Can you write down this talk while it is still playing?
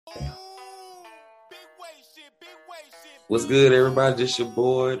What's good, everybody? This your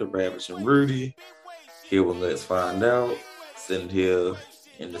boy, the Rabbit and Rudy. Here with Let's Find Out. Sitting here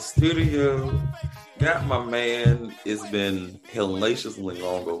in the studio. Got my man. It's been hellaciously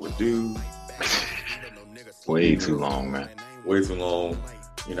long overdue. Way too long, man. Way too long.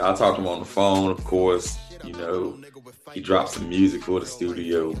 You know, I talked to him on the phone, of course. You know, he dropped some music for the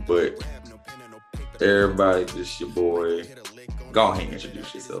studio, but everybody, this your boy. Go ahead and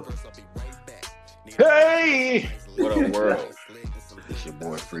introduce yourself. Hey! What up, world? It's your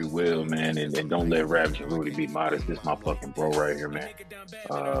boy Free Will, man, and don't let RR and Rudy be modest. This my fucking bro right here, man.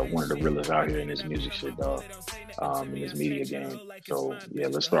 One of the realest out here in this music shit, dog. In this media game. So yeah,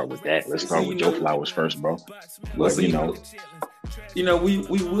 let's start with that. Let's start with Joe Flowers first, bro. But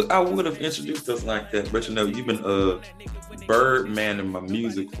I would have introduced us like that, but you've been Birdman in my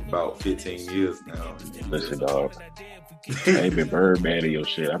music for about 15 years now. Listen, dog. I ain't been Birdman of your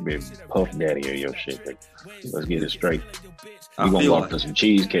shit. I've been Puff Daddy of your shit. Let's get it straight. You gonna walk to some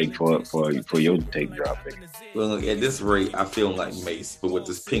cheesecake for your tape drop, nigga. Well, look, at this rate, I feel like Mace, but with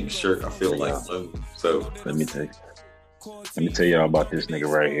this pink shirt, I feel like Loon. So let me tell y'all about this nigga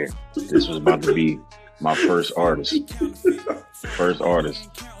right here. This was about to be my first artist.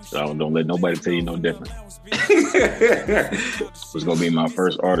 So don't let nobody tell you no different. It was gonna be my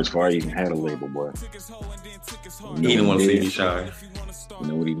first artist before I even had a label, boy. He didn't want to see me shine. You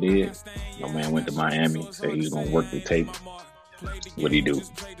know what he did? My man went to Miami, said he was gonna work the tape. What'd he do?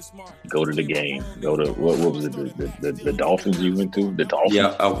 Go to the game. Go to what was it? The Dolphins you went to? The Dolphins?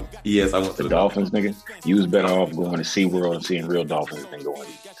 Yeah, yes, I went to the Dolphins, nigga. You was better off going to SeaWorld and seeing real dolphins than going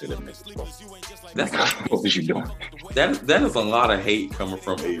to them niggas, bro. What was you doing? That is a lot of hate coming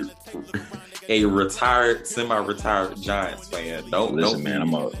from a retired, semi-retired Giants fan. Listen,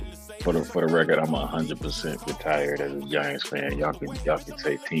 man. For the record, I'm 100% retired as a Giants fan. Y'all can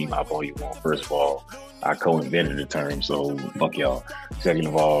say team hop all you want. First of all, I co-invented the term, so fuck y'all. Second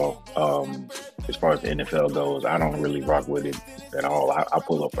of all, as far as the NFL goes, I don't really rock with it at all. I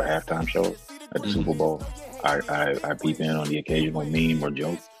pull up for halftime shows at the Super Bowl. I peep in on the occasional meme or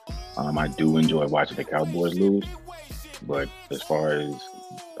joke. I do enjoy watching the Cowboys lose, but as far as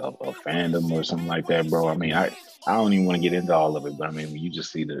a fandom or something like that, bro, I mean, I don't even want to get into all of it, but I mean, when you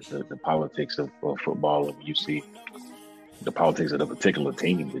just see the politics of football, and when you see the politics of the particular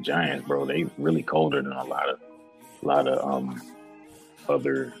team, the Giants, bro, they really colder than a lot of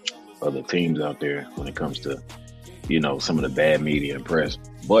other teams out there when it comes to, you know, some of the bad media and press.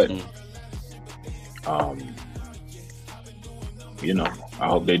 But you know, I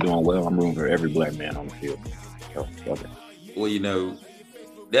hope they're doing well. I'm rooting for every black man on the field. So, okay. Well, you know,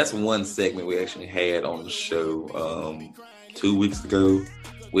 that's one segment we actually had on the show 2 weeks ago.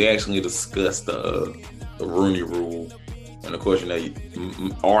 We actually discussed the Rooney Rule. And of course, you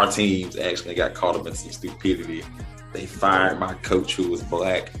know, our teams actually got caught up in some stupidity. They fired my coach who was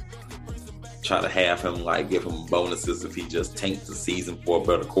black, try to have him give him bonuses if he just tanked the season for a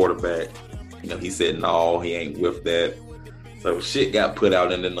better quarterback. You know, he said, no, he ain't with that. So shit got put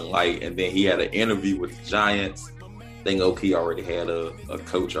out into the light, and then he had an interview with the Giants. I think OK already had a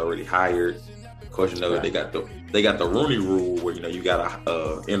coach already hired. Of course, you know, they got the Rooney Rule where, you know, you got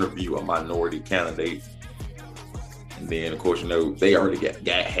to interview a minority candidate. And then, of course, you know, they already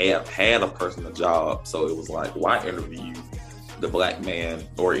had a person a job. So it was like, why interview the black man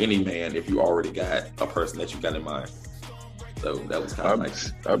or any man if you already got a person that you got in mind? So that was kind of like...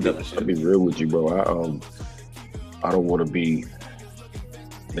 I'll be real with you, bro. I don't want to be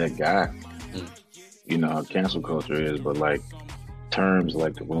that guy. You know how cancel culture is, but like terms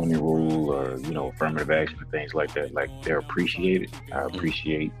like the Rooney Rule or, you know, affirmative action and things like that, like they're appreciated. I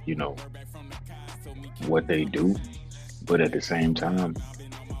appreciate, you know, what they do. But at the same time,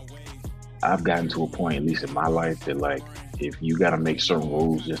 I've gotten to a point, at least in my life, that like, if you got to make certain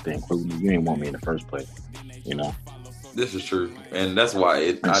rules just to include me, you ain't want me in the first place, you know? This is true. And that's why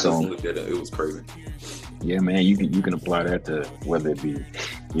I just looked at it. It was crazy. Yeah, man, you can apply that to whether it be,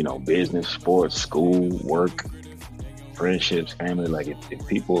 you know, business, sports, school, work, friendships, family. Like if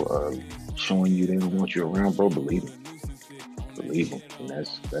people are showing you they don't want you around, bro, believe them. Believe them. And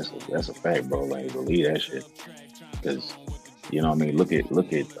that's a fact, bro. Like, believe that shit. Because, you know what I mean, look at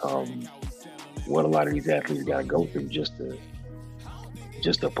what a lot of these athletes gotta go through just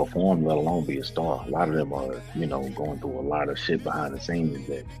to perform, let alone be a star. A lot of them are, you know, going through a lot of shit behind the scenes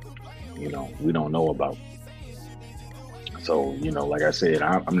that, you know, we don't know about. So, you know, like I said,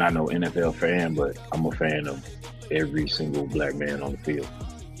 I'm not no NFL fan, but I'm a fan of every single black man on the field.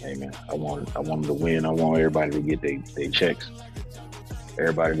 Hey man, I want them to win. I want everybody to get their checks.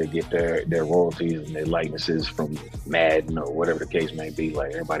 Everybody to get their royalties and their likenesses from Madden or whatever the case may be.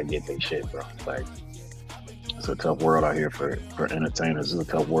 Like, everybody get their shit, bro. Like, It's a tough world out here for entertainers. It's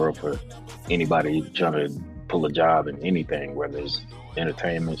a tough world for anybody trying to pull a job in anything, whether it's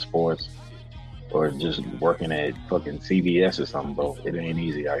entertainment, sports, or just working at fucking CVS or something, bro. It ain't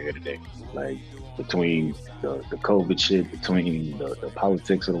easy out here today. Like between the COVID shit, between the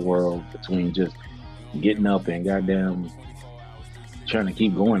politics of the world, between just getting up and goddamn trying to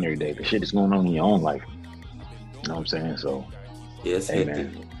keep going every day. The shit is going on in your own life. You know what I'm saying? So, Yes, hey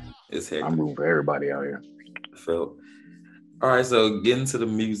man, it's hectic. I'm rooting for everybody out here. Felt. All right, so getting to the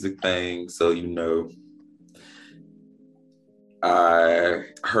music thing. So, I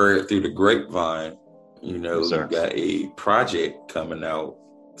heard through the grapevine, Yes, you got a project coming out.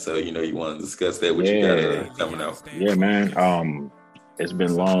 So, you want to discuss that, what you got coming out. Yeah, man. It's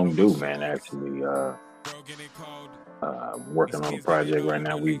been long due, man, actually. Working on a project right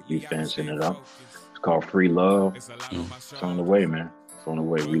now. We finishing it up. It's called Free Love. It's on the way, man. It's on the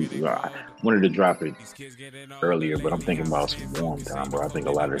way. I wanted to drop it earlier, but I'm thinking about some warm time, bro. I think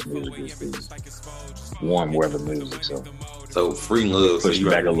a lot of this music is warm weather music. So Free Love. Push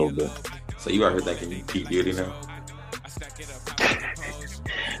back a little bit. So you out here thinking you P. Diddy now?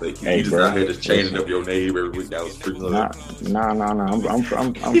 Like hey, just bro, out here just changing up your name every week. That was Free Love. Nah.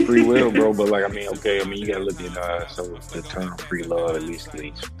 I'm Free Will, bro. But like, you gotta look at so the term Free Love, at least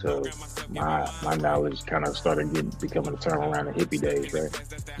to my knowledge, kind of started becoming a term around the hippie days, right?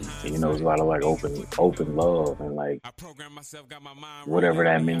 And, there's a lot of like open love and like whatever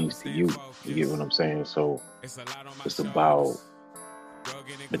that means to you. You get what I'm saying? So it's about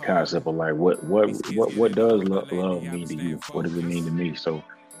the concept of like what does love mean to you? What does it mean to me? So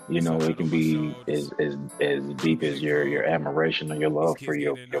it can be as deep as your admiration or your love for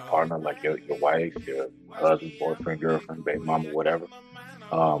your partner, like your wife, your husband, boyfriend, girlfriend, baby mama, whatever.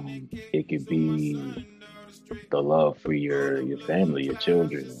 It could be the love for your family, your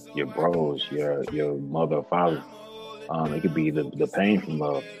children, your bros, your mother or father. It could be the pain from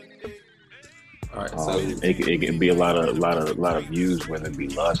love. All right, so it can be a lot of views, whether it be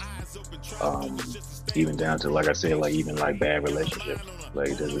lust, even down to, like I said, like even like bad relationships.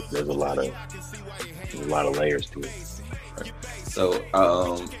 Like there's a lot of layers to it. So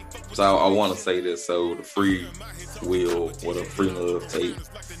I want to say this. So the Free Will or the Free Love tape,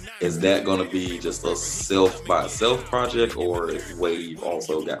 is that going to be just a self by self project, or is Wave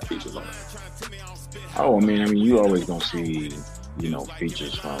also got features on it? Oh, I mean, you always gonna see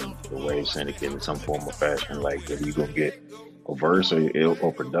features from the Wave Syndicate in some form or fashion. Like if you gonna get a verse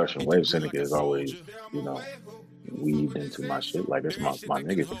or production, Wave Syndicate is always weaved into my shit. Like it's my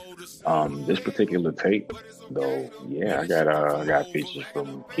niggas. This particular tape, though, yeah, I got features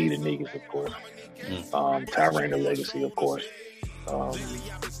from Key to Niggas, of course. Tyrant the Legacy, of course. I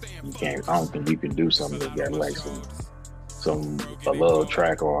don't think you can do something that got like a love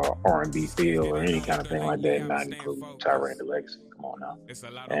track or R&B feel or any kind of thing like that, not including Tyrant the Legacy. Come on now.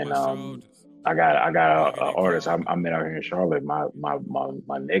 And I got a artist I met out here in Charlotte, my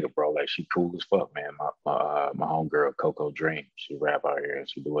nigga, bro. Like she cool as fuck, man. My homegirl Coco Dream. She rap out here and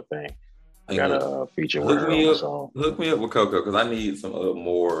she do a thing. I got a feature with her on the song. Hook me up with Coco, because I need some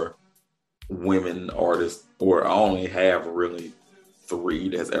more women artists, or I only have really 3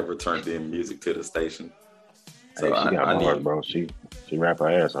 that's ever turned in music to the station. So hey, she got my heart, bro. She rap her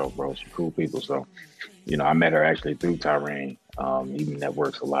ass off, bro. She cool people. So, I met her actually through Tyrone. He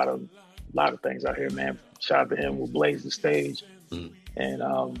networks a lot of things out here, man. Shout out to him with Blaze the Stage and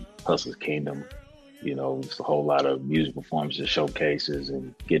Hustler's Kingdom. It's a whole lot of music performances, showcases,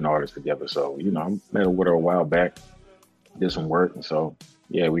 and getting artists together. So, I met her with her a while back, did some work, and so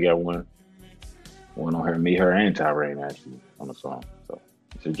yeah, we got one on her, me, her, and Tyrone actually on the song. So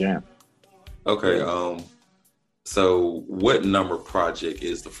it's a jam. Okay. So what number project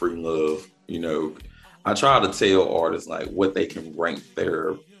is the Free Love? I try to tell artists like what they can rank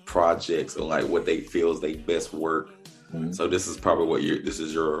their projects or like what they feel is their best work. Mm-hmm. So this is probably this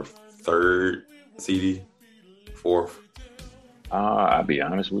is your 3rd CD, 4th. I'll be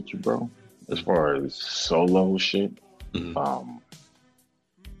honest with you, bro. As far as solo shit,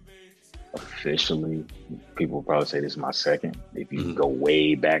 officially, people will probably say this is my 2nd. If you go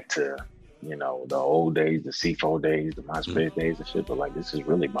way back to the old days, the C4 days, the MySpace days and shit, but like this is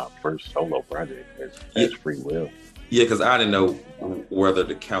really my first solo project as Free Will. Yeah, because I didn't know whether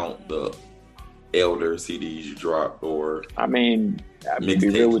to count the elder CDs you dropped or. I mean, to be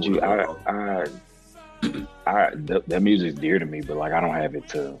real with you, that music's dear to me, but like I don't have it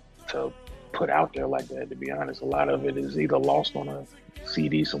to put out there like that. To be honest, a lot of it is either lost on a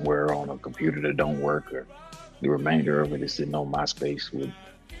CD somewhere on a computer that don't work, or the remainder of it is sitting on MySpace with.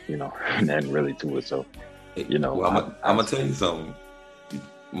 Nothing really to it. So, well, I'm gonna tell you something.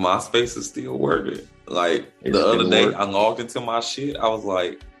 MySpace is still working. Like It the other still day, works. I logged into my shit. I was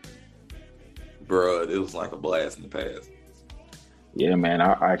like, bruh, it was like a blast in the past. Yeah, man.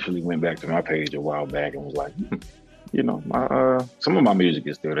 I actually went back to my page a while back and was like, you know, my some of my music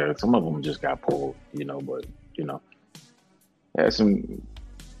is still there. Some of them just got pulled, you know, but you know, had some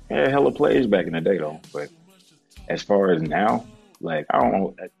had hella plays back in the day though. But as far as now, like I don't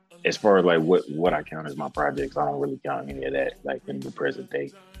know, as far as like what I count as my projects, I don't really count any of that like in the present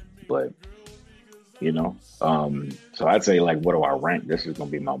day. But you know, so I'd say like what do I rank? This is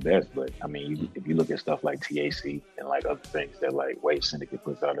gonna be my best. But I mean, if you look at stuff like TAC and like other things that like Wave Syndicate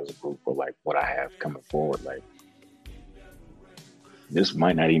puts out as a group, or like what I have coming forward, like this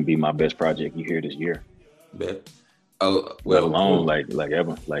might not even be my best project you hear this year. Bet. Oh Let well, alone before, like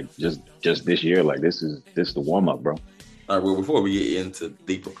ever, like just this year, like this is the warm up, bro. all right, well, before we get into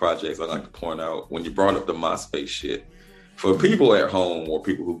deeper projects, I'd like to point out when you brought up the MySpace shit. For people at home or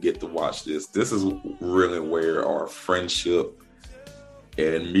people who get to watch this is really where our friendship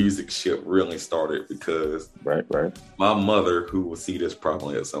and music ship really started, because Right, right. my mother, who will see this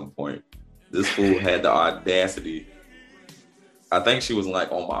probably at some point, this fool had the audacity. I think she was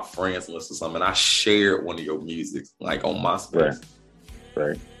like on my friends list or something. And I shared one of your music like on MySpace.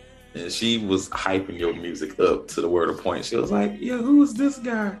 Right. And she was hyping your music up to the word of point. She was like, yeah, who is this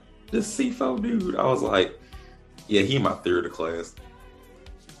guy? This C4 dude. I was like, yeah, he my theater class.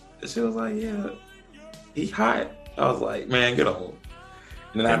 And she was like, yeah, he hot. I was like, man, get on.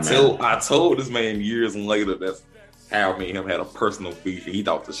 And then I told this man years later that's how me and him had a personal beef. He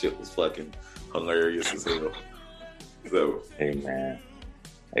thought the shit was fucking hilarious as hell. So Hey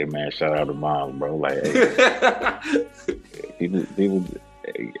man, shout out to mom, bro. Like hey, people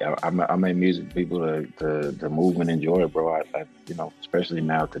I made music people to move and enjoy it, bro. I you know, especially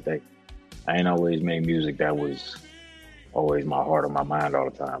now today. I ain't always made music that was always my heart or my mind all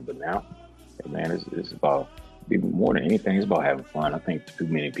the time, but now, hey, man, it's about more than anything. It's about having fun. I think too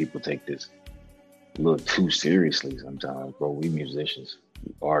many people take this a little too seriously sometimes, bro. We musicians,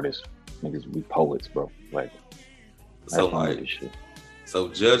 we artists, niggas, we poets, bro. Like, so like, so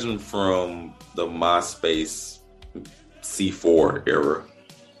judging from the MySpace C4 era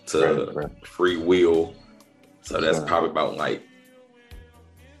to Free Will, so that's probably about like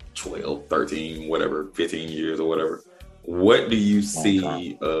 12, 13, whatever, 15 years or whatever. What do you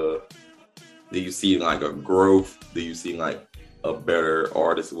see? Do you see like a growth? Do you see like a better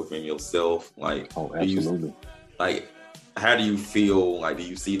artist within yourself? Like, absolutely. How do you feel? Like, do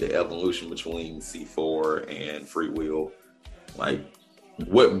you see the evolution between C4 and Free Will? Like,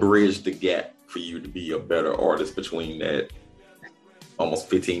 what bridged the gap for you to be a better artist between that almost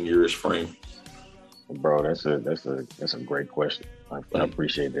 15 years frame? Bro, that's a great question. I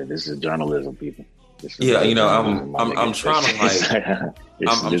appreciate that. This is journalism, people. Yeah, you know, I'm trying to like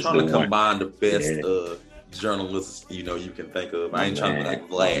I'm trying to combine the best journalists you know you can think of. I ain't trying to like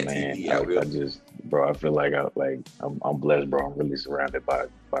Vlad TV out here. I just, bro, I feel like I'm blessed, bro. I'm really surrounded by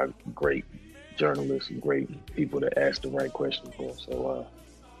great journalists and great people that ask the right questions, bro. So,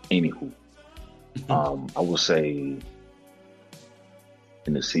 anywho, I will say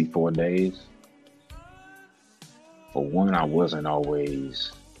in the C4 days, for one, I wasn't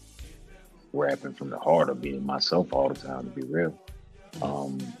always rapping from the heart or being myself all the time, to be real.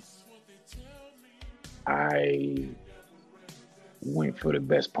 I went for the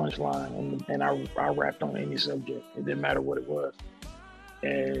best punchline and I rapped on any subject. It didn't matter what it was.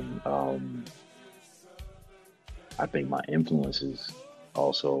 And I think my influences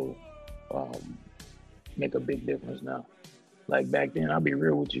also make a big difference now. Like back then, I'll be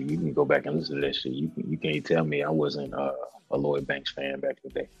real with you. You can go back and listen to that shit. You can't tell me I wasn't a Lloyd Banks fan back in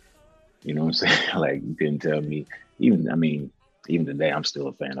the day. You know what I'm saying? Like you couldn't tell me. Even today, I'm still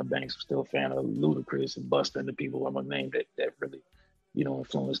a fan of Banks. I'm still a fan of Ludacris and Busta and the people I'm gonna name that really, you know,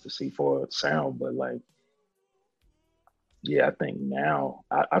 influenced the C4 sound. But like, yeah, I think now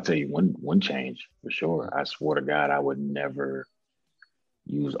I'll tell you one change for sure. I swear to God, I would never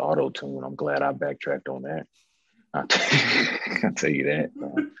use auto tune. I'm glad I backtracked on that. I'll tell you that.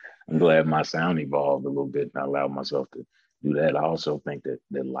 I'm glad my sound evolved a little bit and I allowed myself to do that. I also think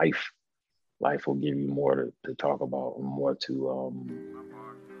that life will give you more to talk about and more to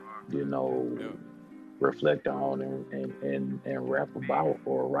you know, reflect on and rap about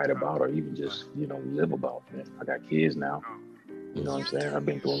or write about or even just, you know, live about. Man, I got kids now. You know what I'm saying? I've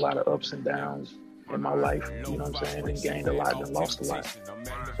been through a lot of ups and downs in my life, you know what I'm saying, and gained a lot and lost a lot.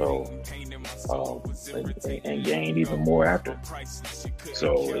 So and gained even more after.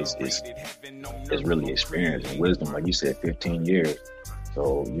 So it's really experience and wisdom. Like you said, 15 years.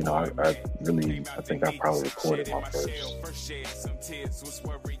 So, you know, I think I probably recorded my first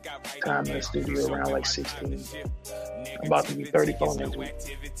time in the studio around like 16. I'm about to be 34 next week.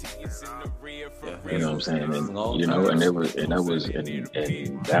 You know what I'm saying? And you know, and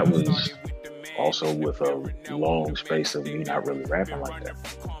that was also with a long space of me not really rapping like that.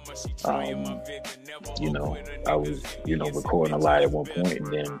 You know, I was, you know, recording a lot at one point, and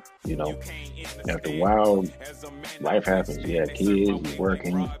then, you know, after a while, life happens. You have kids, you're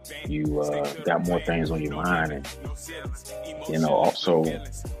working, you got more things on your mind, and you know, also you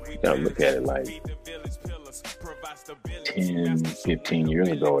gotta look at it like 10, 15 years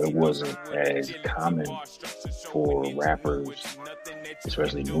ago, it wasn't as common for rappers,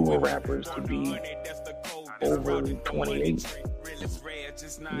 especially newer rappers, to be over 28.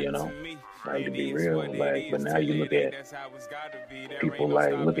 You know, like, to be real, like, but now you look at people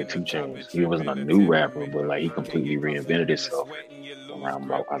like, look at 2 Chainz. He wasn't a new rapper, but like he completely reinvented himself around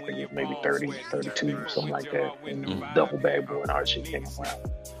about, I think it's maybe 30, 32, something like that. And Duffel Bag Boy and all that shit came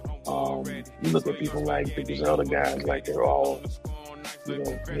around. You look at people like the Griselda guys, like they're all, you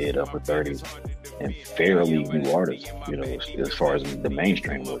know, mid upper 30s and fairly new artists, you know, as far as the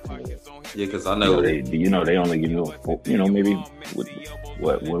mainstream work. Yeah, because I know, they only, you know, maybe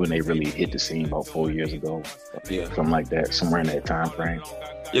when they really hit the scene about 4 years ago, something like that, somewhere in that time frame.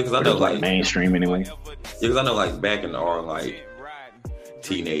 Yeah, because I know, like, mainstream anyway. Yeah, because I know, like, back in our like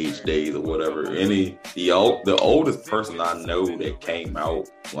teenage days or whatever, the oldest person I know that came out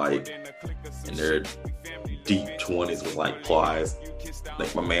like in their deep 20s was like Plies.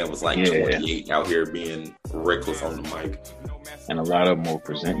 Like, my man was like 28 out here being reckless on the mic. And a lot of them were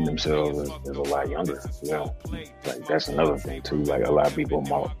presenting themselves as a lot younger. Yeah, like that's another thing too. Like, a lot of people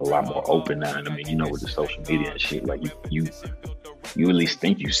are a lot more open now. And I mean, you know, with the social media and shit, like you at least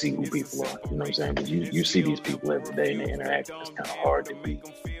think you see who people are. You know what I'm saying? But you see these people every day and they interact. It's kind of hard to be.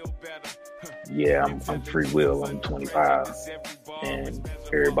 Yeah, I'm Free Will. I'm 25, and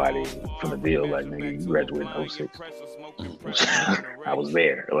everybody from the Ville, like, nigga, you graduated in 06. I was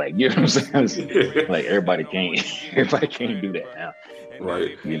there. Like, you know what I'm saying? Like, everybody can't do that now.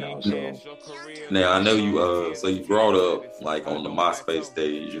 Right. You know, so. Now, I know you, so you brought up, like, on the MySpace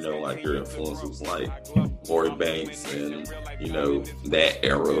stage, you know, like, your influences like Lloyd Banks and, you know, that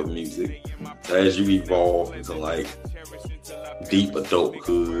era of music. So as you evolve into, like, deep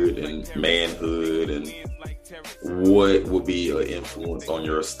adulthood and manhood, and what would be an influence on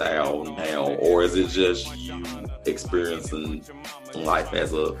your style now? Or is it just you experiencing life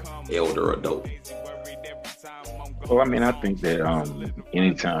as a elder adult? Well, I mean, I think that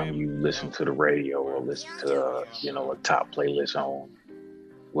anytime you listen to the radio or listen to, you know, a top playlist on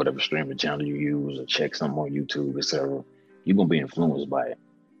whatever streaming channel you use, or check something on YouTube, etc., you're gonna be influenced by it.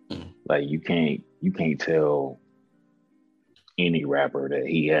 Like, you can't tell any rapper that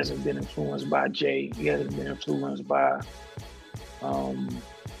he hasn't been influenced by Jay. He hasn't been influenced by, you know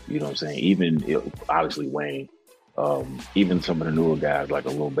what I'm saying? Even obviously Wayne, even some of the newer guys like a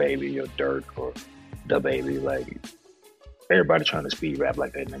Lil Baby or Dirk or Da Baby, like, everybody trying to speed rap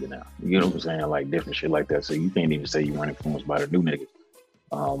like that nigga now. You know what I'm saying? Like, different shit like that. So you can't even say you weren't influenced by the new niggas.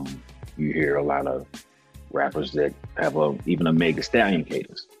 You hear a lot of rappers that have even a Meg Thee Stallion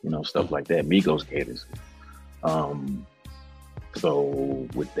cadence, you know, stuff like that, Migos cadence. So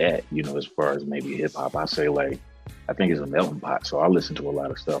with that, you know, as far as maybe hip hop, I say, like, I think it's a melting pot. So I listen to a lot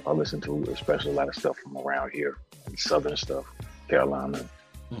of stuff. I listen to especially a lot of stuff from around here, Southern stuff, Carolina,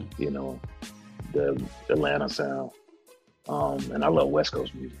 you know, the Atlanta sound. And I love West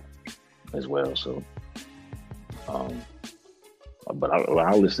Coast music as well. So, but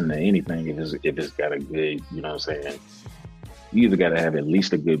I'll listen to anything if it's got a good, you know what I'm saying? You either got to have at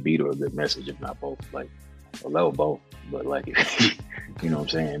least a good beat or a good message, if not both. Like, I love both. But, like, you know what I'm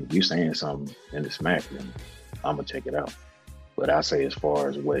saying? If you're saying something in the smack, then I'm gonna check it out. But I say, as far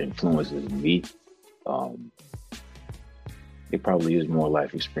as what influences me, it probably is more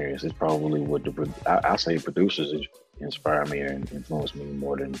life experience. It's probably what I say producers inspire me and influence me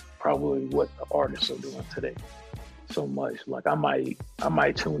more than probably what the artists are doing today. So much. Like, I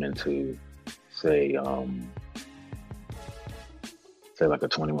might tune into, say like a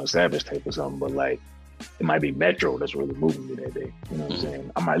 21 Savage tape or something, but, like, it might be Metro that's really moving me that day. You know what I'm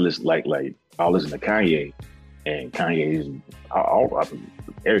saying? I might listen, like I'll listen to Kanye, and Kanye's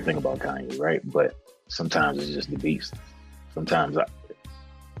everything about Kanye, right? But sometimes it's just the beast. Sometimes I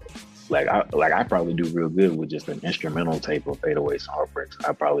probably do real good with just an instrumental tape of 808s and Heartbreaks.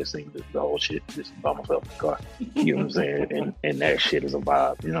 I probably sing the whole shit just by myself in the car. You know what I'm saying? And that shit is a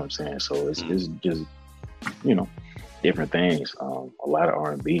vibe. You know what I'm saying? So it's just, you know, different things. A lot of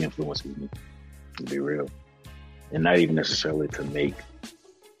R&B influences me, to be real. and not even necessarily to make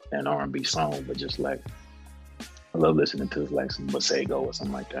an R&B song, but just like I love listening to like some Masego or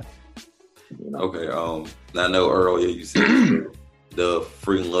something like that. You know? Okay. I know earlier you said the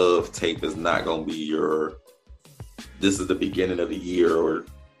Free Love tape is not gonna be your. This is the beginning of the year or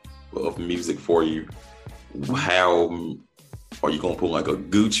of music for you. How are you gonna put like a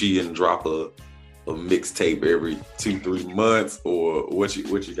Gucci and drop a mixtape every 2-3 months, or what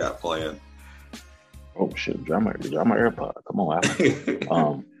you got planned? Oh shit! Drop my AirPod. Come on,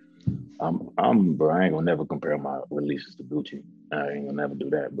 bro. I ain't gonna never compare my releases to Gucci. I ain't gonna never do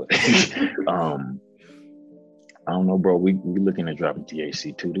that. But I don't know, bro. We looking at dropping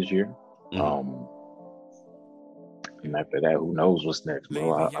THC 2 this year. And after that, who knows what's next,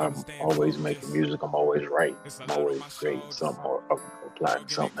 bro? I'm always making music. I'm always writing. I'm always creating something or applying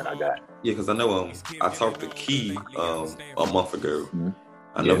something that I got. Yeah, because I know I talked to Key a month ago. Mm-hmm.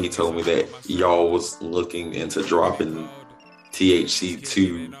 I know he told me that y'all was looking into dropping THC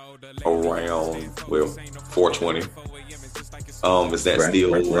 2 around 420. Is that still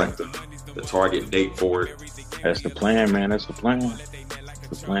like the target date for it? That's the plan, man. That's the plan.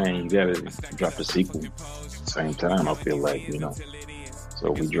 The plan. You gotta drop the sequel. Same time, I feel like, you know.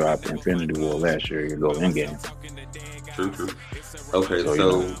 So we dropped Infinity War last year. You go Endgame. True. Okay,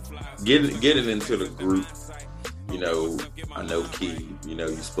 so getting into the group. You know, I know Key. You know,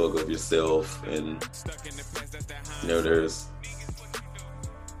 you spoke of yourself, and you know there's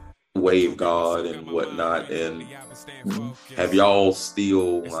Wave God and whatnot. And have y'all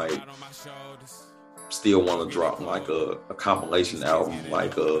still want to drop like a compilation album,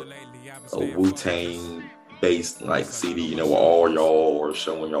 like a Wu-Tang based like CD, you know, with all y'all or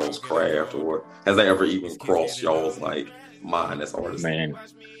showing y'all's craft, or has that ever even crossed y'all's like mind as artists? Man,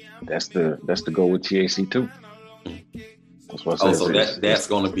 that's the goal with THC 2. That's what I said. So that's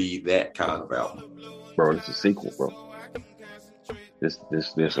going to be that kind of album, bro. It's a sequel, bro. This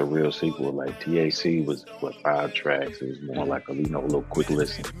a real sequel. Like THC was 5 tracks. It was more like a little quick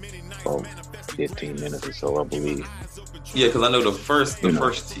listen, 15 minutes or so, I believe. Yeah, because I know the first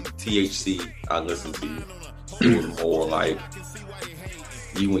THC I listened to, it was more like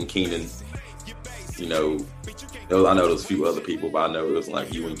you and Keenan. You know, I know there's a few other people, but I know it was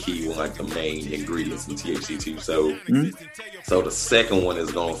like you and Key were like the main ingredients in THC 2. So, so the second one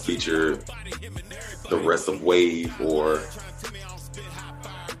is going to feature the rest of Wave, or.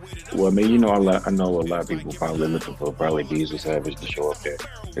 Well, I mean, you know, I know a lot of people probably looking for Diesel Savage to show up there,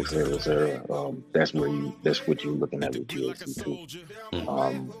 et cetera, et cetera. That's what you're looking at with THC 2.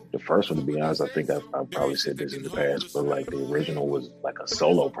 The first one, to be honest, I think I've probably said this in the past, but like the original was like a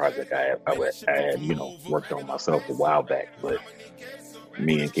solo project I had worked on myself a while back. But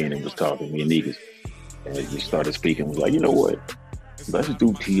me and Kenan was talking, me and Negus, and we started speaking. Was like, you know what? Let's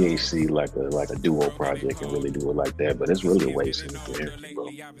do THC like a duo project and really do it like that. But it's really a waste of energy, bro.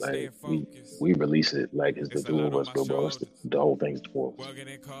 Like we release it like it's the two of us, bro. It's the whole thing's for us.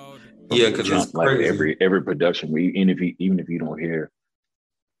 Yeah, because it's like every production. Even if you don't hear,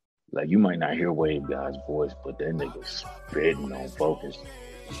 like you might not hear Wave God's voice, but that nigga's spitting on focus.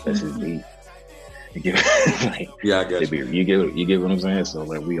 That's his beat. You get, like, yeah, I guess you get what I'm saying. So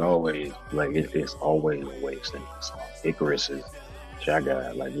like we always like it's always a waste in the song. Icarus is.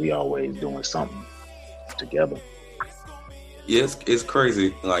 Guy, like we always doing something together. Yes, it's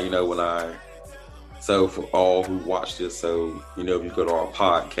crazy. Like, you know, so for all who watch this, so you know, if you go to our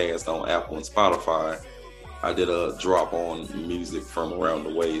podcast on Apple and Spotify, I did a drop on music from around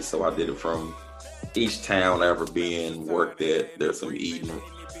the way. So I did it from each town I ever been, worked at. There's some Eden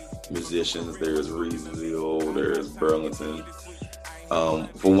musicians. There's Reasonville. There's Burlington.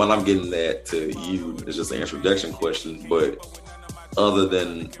 From when I'm getting that to you, it's just an introduction question, but. Other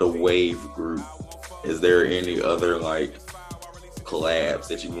than the Wave group, is there any other like collabs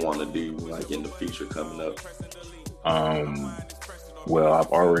that you want to do like in the future coming up? Well, I've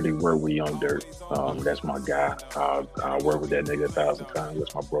already worked with Young Dirt. That's my guy. I work with that nigga 1,000 times.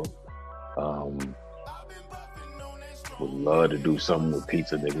 That's my bro. Would love to do something with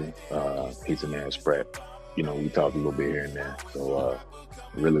Pizza nigga, Pizza Man Sprat. You know, we talked a little bit here and there. So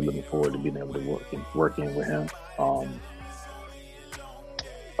really looking forward to being able to work in with him.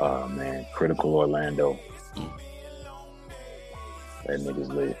 Man, Critical Orlando. That nigga's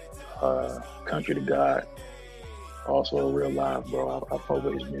lit. Country to God. Also a real live, bro. I fuck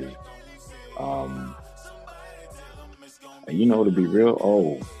with his music. And you know, to be real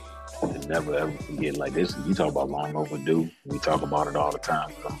old, never ever forget like this. You talk about long overdue. We talk about it all the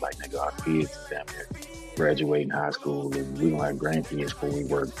time. I'm like, nigga, our kids damn near graduating high school, and we don't have grandkids before we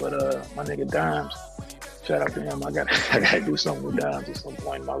work. But my nigga Dimes, Shout out to him. I gotta do something with Dimes at some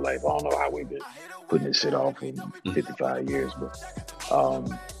point in my life. I don't know how we've been putting this shit off for 55 years, but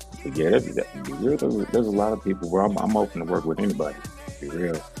yeah, be real. There's a lot of people where I'm open to work with anybody. Be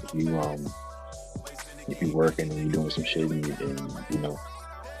real. If you working and you doing some shit and you know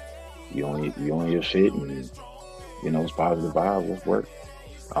you on your shit and it's positive vibes, let's work.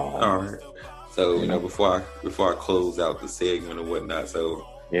 All right. So before I close out the segment or whatnot, so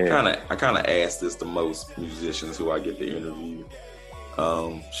yeah, I kind of ask this to most musicians who I get to interview.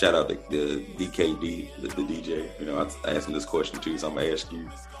 Shout out to the DKD, the DJ. I asked him this question too, so I'm gonna ask you.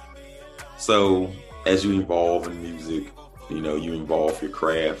 So as you evolve in music, you evolve your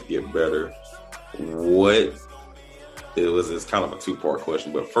craft, get better. It's kind of a two-part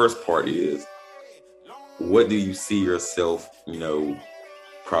question, but first part is, what do you see yourself,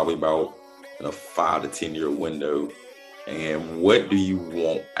 probably about a 5 to 10 year window, and what do you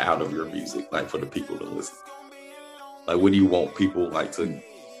want out of your music, like for the people to listen? Like, what do you want people like to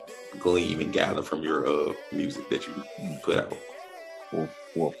glean and gather from your music that you put out?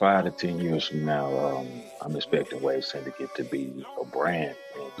 Well, 5 to 10 years from now, I'm expecting Wave Syndicate to be a brand,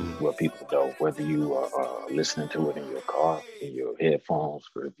 and what people know, whether you are listening to it in your car, in your headphones,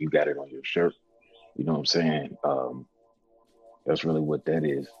 or if you got it on your shirt. You know what I'm saying? That's really what that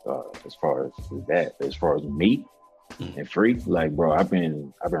is. As far as that, as far as me and Free, like, bro, I've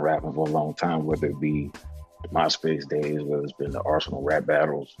been rapping for a long time. Whether it be the MySpace days, whether it's been the Arsenal rap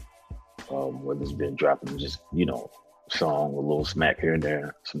battles, whether it's been dropping just song, a little smack here and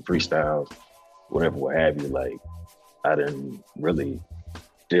there, some freestyles, whatever, what have you. Like, I didn't really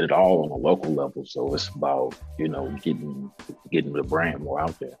did it all on a local level. So it's about getting the brand more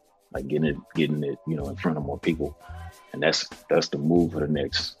out there. Like getting it, in front of more people, and that's the move for the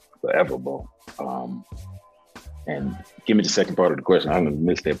next forever, bro. And give me the second part of the question. I'm gonna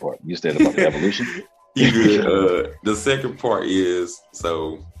miss that part. You said about the evolution. The second part is,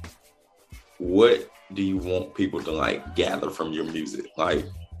 so what do you want people to like gather from your music? Like,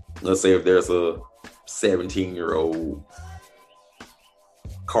 let's say if there's a 17-year-old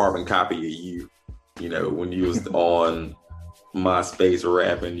carbon copy of you, when you was on MySpace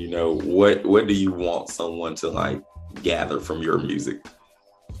rapping, what do you want someone to like gather from your music?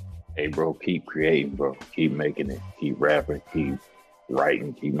 Hey, bro, keep creating, bro. Keep making it. Keep rapping. Keep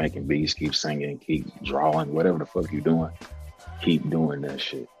writing. Keep making beats. Keep singing. Keep drawing. Whatever the fuck you're doing, keep doing that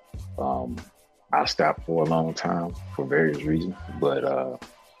shit. I stopped for a long time for various reasons, but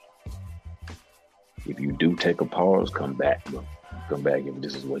if you do take a pause, come back, bro. Come back if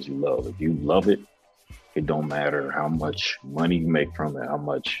this is what you love. If you love it, it don't matter how much money you make from it, how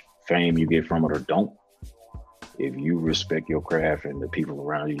much fame you get from it or don't. If you respect your craft and the people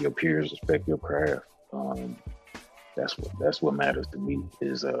around you, your peers respect your craft, that's what matters to me,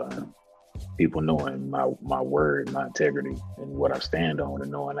 is people knowing my word, my integrity, and what I stand on,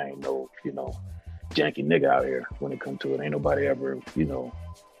 and knowing I ain't no, janky nigga out here when it comes to it. Ain't nobody ever,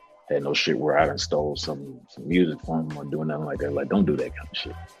 had no shit where I done stole some music from them or doing nothing like that. Like, don't do that kind of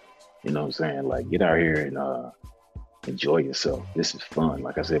shit. You know what I'm saying? Like, get out here and enjoy yourself. This is fun.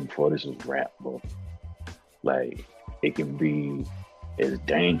 Like I said before, this is rap, bro. Like, it can be as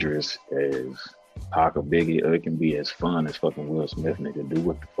dangerous as Pac or Biggie, or it can be as fun as fucking Will Smith, nigga. Do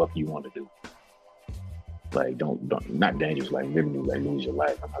what the fuck you want to do. Like, don't not dangerous, like literally like lose your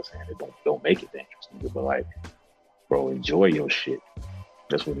life. I'm not saying it, don't make it dangerous, nigga, but like, bro, enjoy your shit.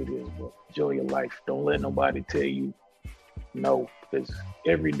 That's what it is, bro. Enjoy your life. Don't let nobody tell you no, because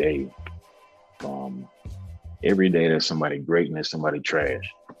every day there's somebody great and there's somebody trash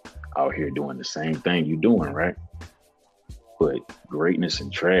out here doing the same thing you're doing, right? But greatness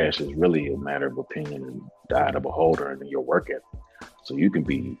and trash is really a matter of opinion and the eye of the beholder and your work ethic. So you can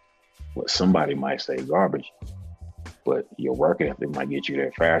be what somebody might say garbage, but your work ethic might get you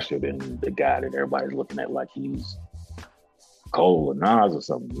there faster than the guy that everybody's looking at like he's Cole or Nas or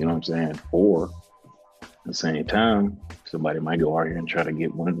something, you know what I'm saying? Or at the same time, somebody might go out here and try to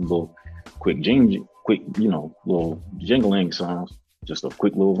get one of the little little jingling songs, just a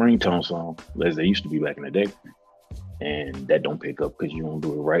quick little ringtone song, as they used to be back in the day. And that don't pick up because you don't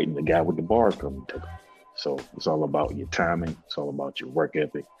do it right, and the guy with the bars come and take it. So it's all about your timing. It's all about your work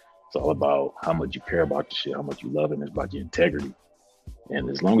ethic. It's all about how much you care about the shit, how much you love it, and it's about your integrity. And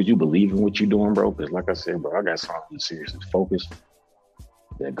as long as you believe in what you're doing, bro, because like I said, bro, I got songs that seriously focus,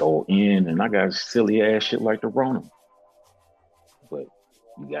 that go in, and I got silly ass shit like the Rona. But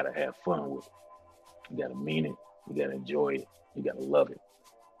you gotta have fun with it. You gotta mean it. You gotta enjoy it. You gotta love it.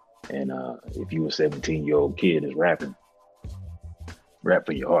 And if you a 17-year-old kid is rapping, rap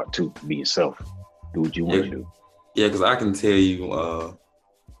for your heart too. Be yourself. Do what you want to do. Yeah, because I can tell you, I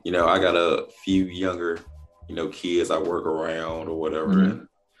got a few younger kids I work around or whatever, Mm-hmm. and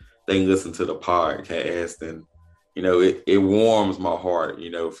they listen to the podcast, and it warms my heart,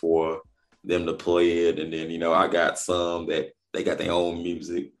 for them to play it. And then I got some that they got their own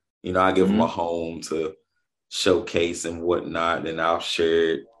music. I give them a home to showcase and whatnot, and I'll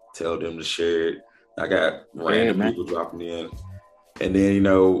share it, tell them to share it. I got random people dropping in, and then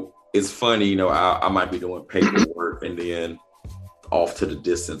it's funny. I might be doing paperwork, and then off to the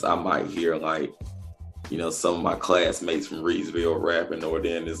distance, I might hear like some of my classmates from Reedsville rapping, or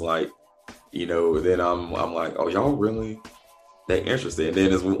then it's like, then I'm like, oh, y'all really that interested? And then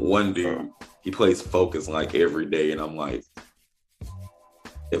there's one dude, he plays Focus like every day, and I'm like,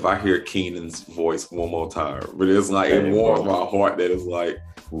 if I hear Keenan's voice one more time, but it's like it warms my heart that it's like,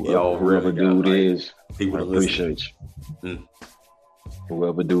 y'all whoever really dude got, is, people I appreciate you.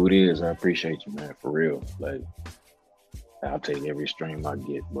 Whoever dude is, I appreciate you, man, for real. Like, I'll take every stream I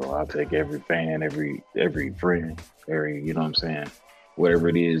get, bro. I'll take every fan, every friend, you know what I'm saying? Whatever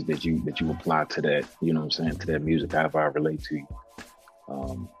it is that you apply to that, you know what I'm saying, to that music, however I relate to you.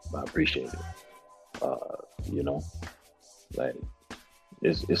 I appreciate it. Like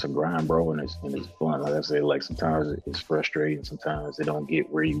it's a grind, bro, and it's fun. Like I said, like sometimes it's frustrating, sometimes it don't get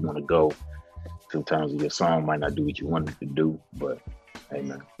where you want to go. Sometimes your song might not do what you wanted to do, but hey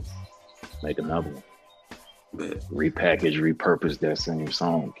man, make another one. Repackage, repurpose that same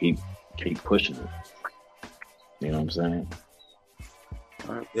song. Keep pushing it. You know what I'm saying?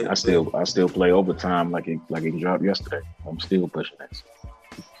 I still play Overtime like it dropped yesterday. I'm still pushing that.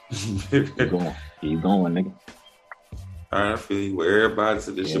 Keep going, nigga. All right, I feel you. Well, everybody,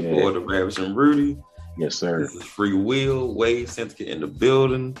 so this your boy, the Ravish and Rudy. Yes, sir. This is Free Will, Wave Syndicate in the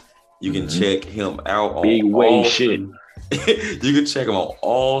building. You can check him out on Big Wave shit. You can check him on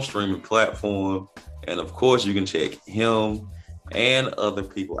all streaming platforms. And of course, you can check him and other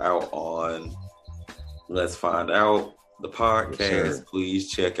people out on Let's Find Out, the podcast. Yes, please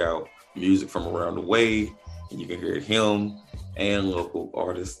check out Music from Around the Way. And you can hear him and local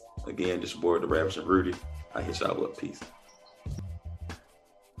artists. Again, this is your boy, the Ravish and Rudy. I hit y'all up. Peace.